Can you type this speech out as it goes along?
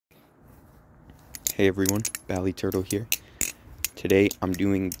Hey everyone, Bally Turtle here. Today I'm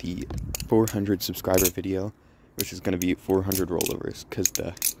doing the 400 subscriber video, which is going to be 400 rollovers, because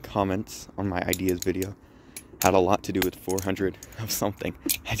the comments on my ideas video had a lot to do with 400 of something.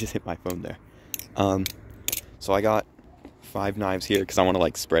 I just hit my phone there. So I got 5 knives here because I want to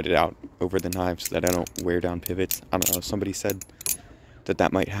like spread it out over the knives so that I don't wear down pivots. I don't know, somebody said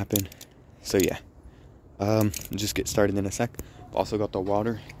that might happen. So yeah, just get started in a sec. Also got the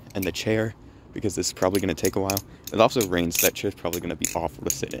water and the chair, because this is probably going to take a while. It also rains, so that chair's probably going to be awful to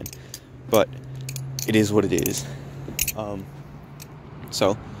sit in. But it is what it is.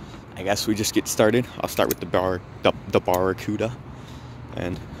 So I guess we just get started. I'll start with the barracuda,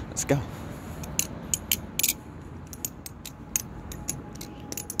 and let's go.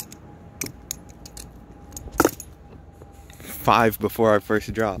 Five before our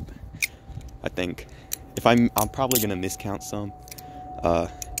first drop, I think. If I'm probably going to miscount some.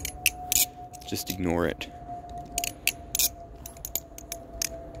 Just ignore it.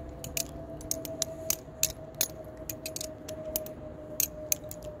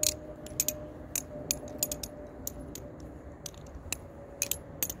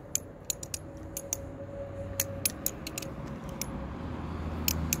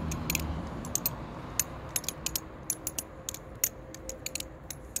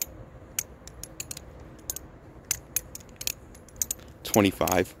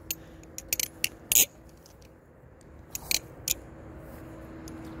 $25.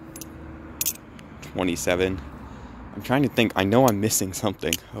 27. I'm trying to think. I know I'm missing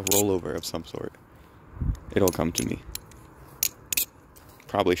something. A rollover of some sort. It'll come to me.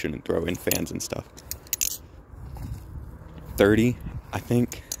 Probably shouldn't throw in fans and stuff. 30, I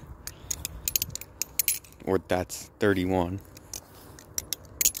think. Or that's 31.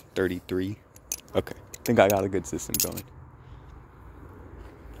 33. Okay. I think I got a good system going.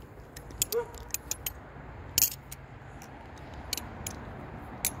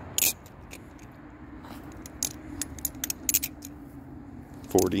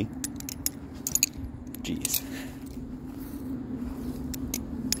 $40. Jeez.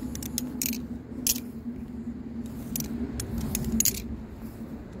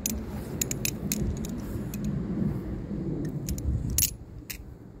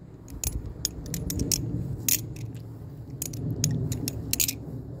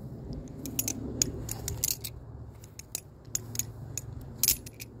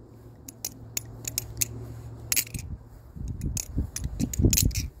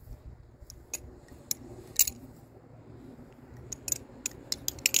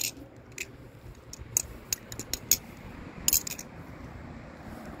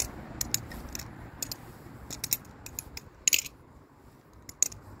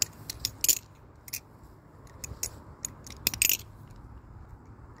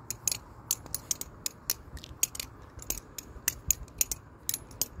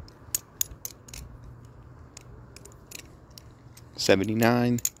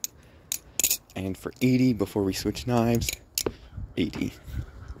 $79, and for 80 before we switch knives, 80.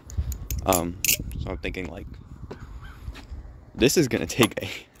 So I'm thinking like this is gonna take a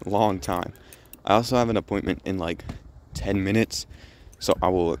long time. I also have an appointment in like 10 minutes, so I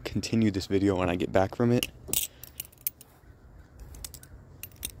will continue this video when I get back from it.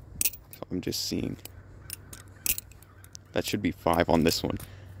 So I'm just seeing. That should be 5 on this one.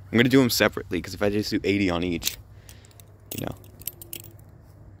 I'm gonna do them separately, because if I just do 80 on each, you know.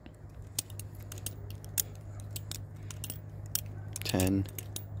 10,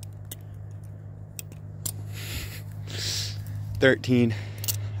 13,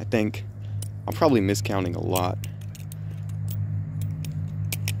 I think. I'm probably miscounting a lot.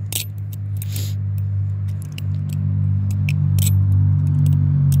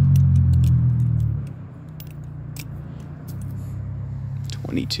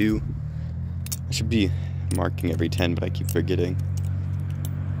 $22. I should be marking every 10, but I keep forgetting.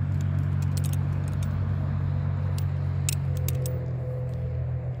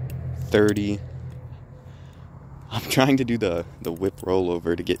 $30. I'm trying to do the whip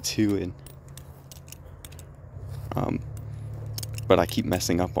rollover to get 2 in. But I keep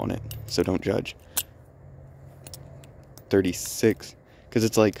messing up on it, so don't judge. 36, because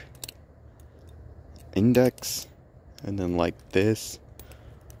it's like index and then like this.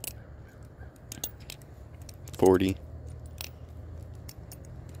 40.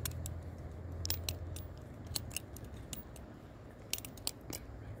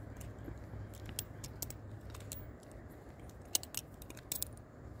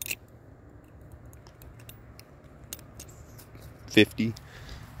 $50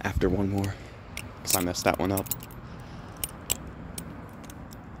 after one more, because I messed that one up.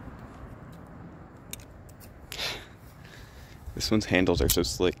 This one's handles are so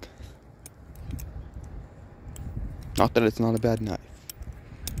slick. Not that it's not a bad knife.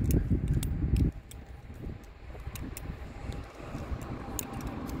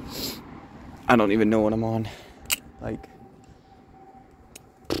 I don't even know what I'm on. Like,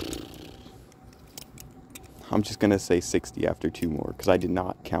 I'm just gonna say 60 after 2 more, because I did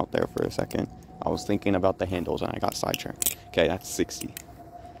not count there for a second. I was thinking about the handles and I got sidetracked. Okay, that's 60.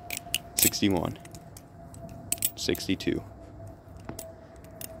 61. 62.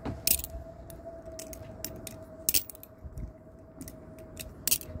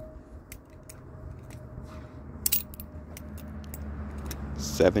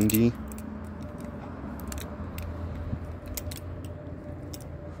 70.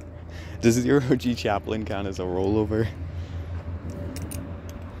 Does 0G Chaplin count as a rollover?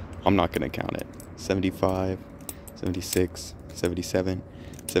 I'm not gonna count it. 75, 76, 77,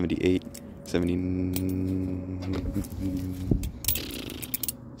 78, 70,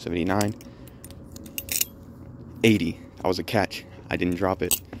 79, 80. That was a catch. I didn't drop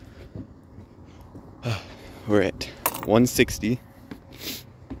it. We're at 160.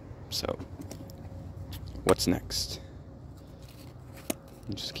 So, what's next?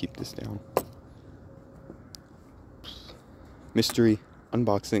 Just keep this down. Mystery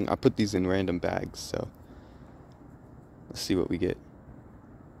unboxing. I put these in random bags, so let's see what we get.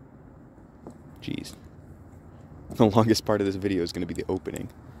 Jeez. The longest part of this video is going to be the opening.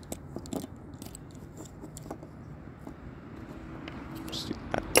 Just do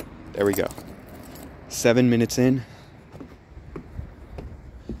that. There we go. 7 minutes in.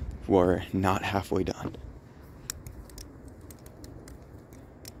 We're not halfway done.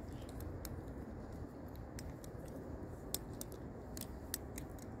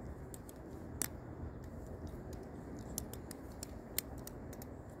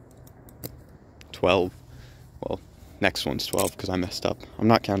 $12. Well, next one's 12 because I messed up. I'm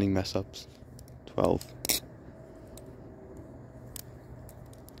not counting mess ups. 12.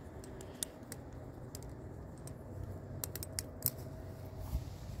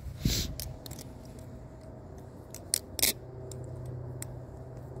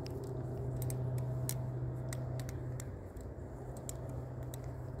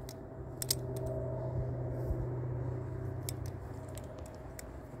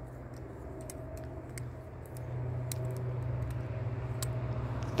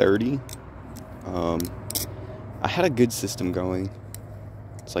 $30. I had a good system going.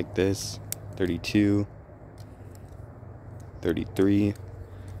 It's like this. 32, 33,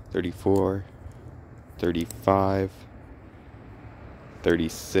 34, 35,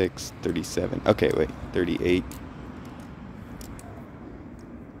 36, 37. Okay, wait. 38,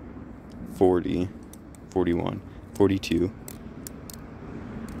 40, 41, 42,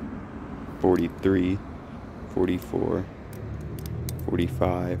 43, 44,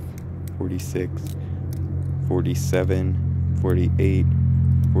 45, 46, 47, 48,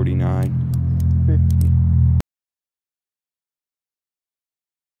 49, 50.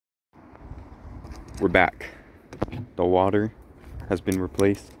 We're back. The water has been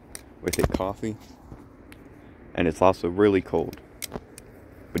replaced with a coffee, and it's also really cold.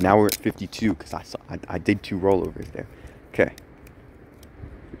 But now we're at 52 because I did 2 rollovers there. Okay.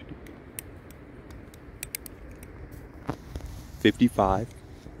 55.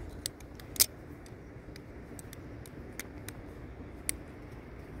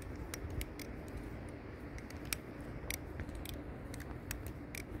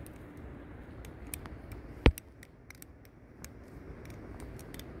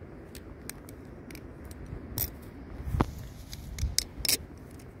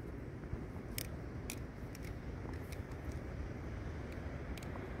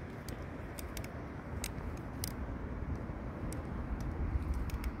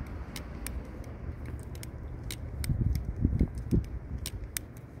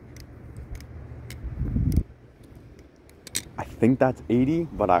 I think that's 80,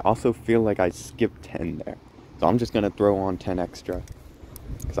 but I also feel like I skipped 10 there. So I'm just gonna throw on 10 extra.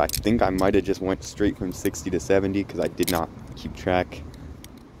 Because I think I might have just went straight from 60 to 70 because I did not keep track.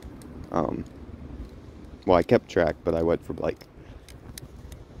 Well, I kept track, but I went from like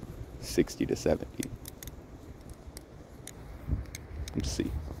 60 to 70. Let's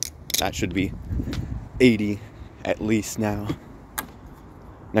see. That should be 80 at least now.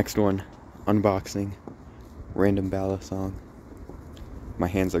 Next one, unboxing. Random ballad song. My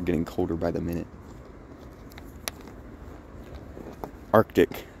hands are getting colder by the minute.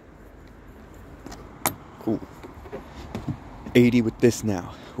 Arctic. Cool. 80 with this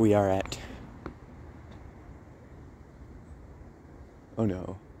now. We are at... Oh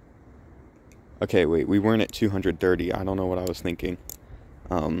no. Okay, wait, we weren't at 230. I don't know what I was thinking.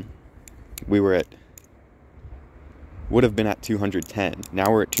 We were at... Would have been at 210.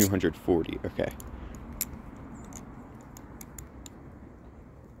 Now we're at 240. Okay.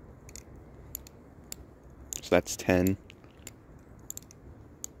 So that's 10.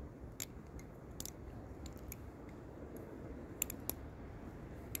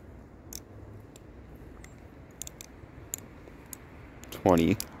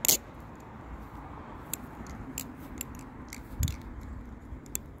 $20.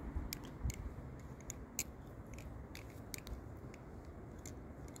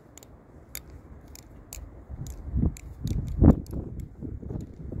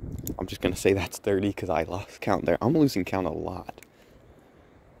 I'm just gonna say that's 30 because I lost count there. I'm losing count a lot.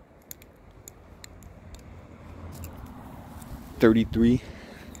 33.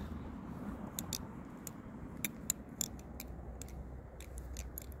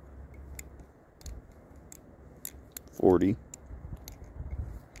 40.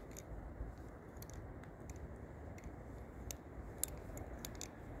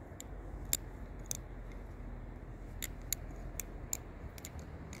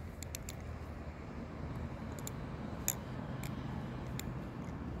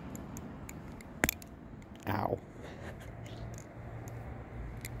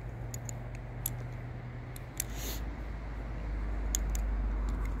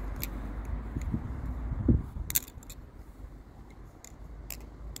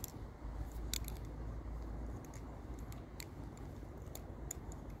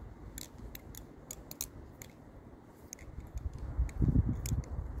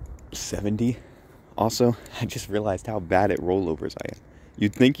 70. Also, I just realized how bad at rollovers I am.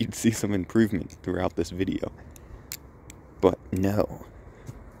 You'd think you'd see some improvement throughout this video, but no.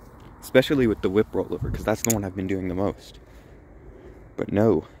 Especially with the whip rollover, because that's the one I've been doing the most. But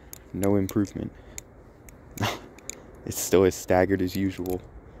no improvement. It's still as staggered as usual.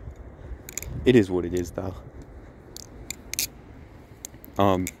 It is what it is, though.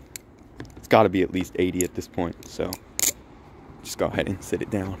 It's got to be at least 80 at this point, so just go ahead and sit it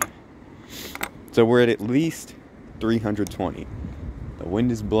down. So we're at least 320. The wind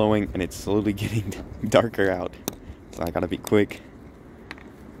is blowing and it's slowly getting darker out, so I gotta be quick.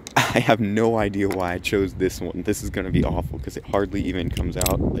 I have no idea why I chose this one. This is gonna be awful because it hardly even comes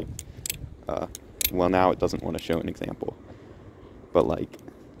out. Like, well, now it doesn't want to show an example, but like,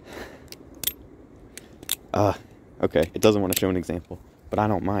 okay, it doesn't want to show an example, but I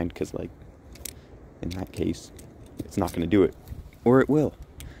don't mind because, like, in that case, it's not gonna do it, or it will.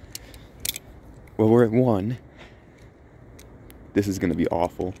 Well, we're at 1. This is gonna be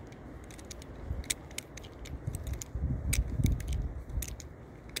awful.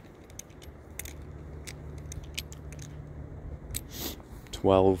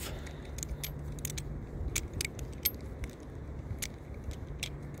 $12.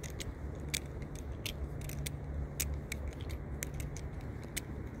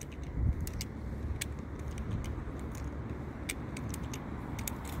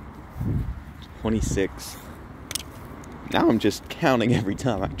 $26. Now I'm just counting every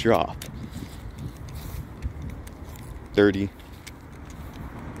time I drop. 30.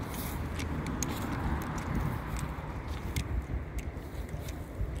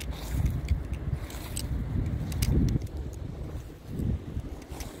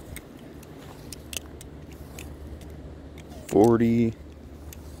 40.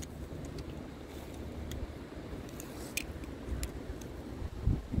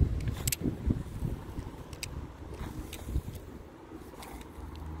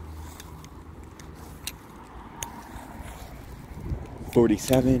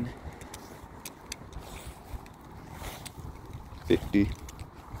 47. 50.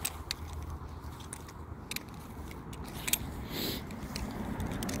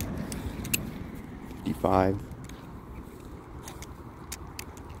 55.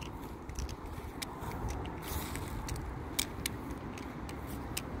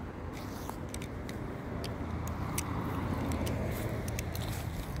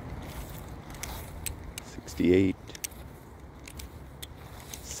 68.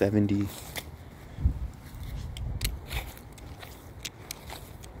 70.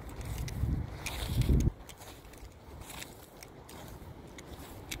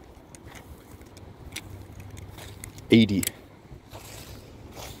 80.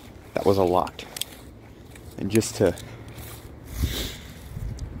 That was a lot. And just to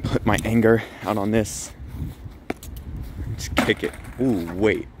put my anger out on this, just kick it. Ooh,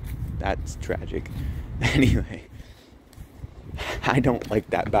 wait. That's tragic. Anyway, I don't like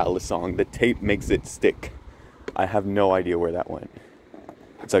that ballad song. The tape makes it stick. I have no idea where that went.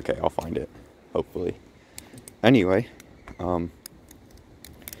 It's okay, I'll find it. Hopefully. hopefully. Anyway,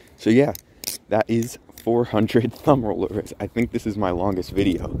 so yeah, that is 400 thumb rollovers. I think this is my longest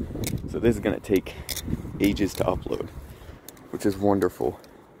video, so this is gonna take ages to upload, which is wonderful.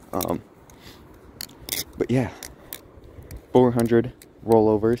 But yeah, 400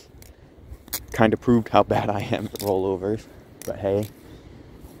 rollovers. Kind of proved how bad I am at rollovers, but hey,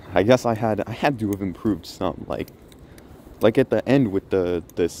 I guess I had to have improved some. Like at the end with the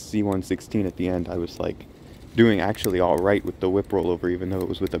C116 at the end, I was like doing actually all right with the whip rollover, even though it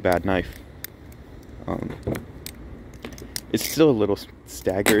was with a bad knife. It's still a little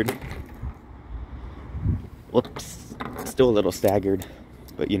staggered. Whoops, still a little staggered,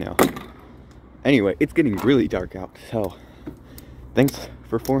 but you know. Anyway, it's getting really dark out, so thanks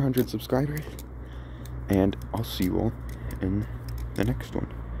for 400 subscribers, and I'll see you all in the next one.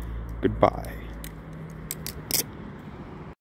 Goodbye.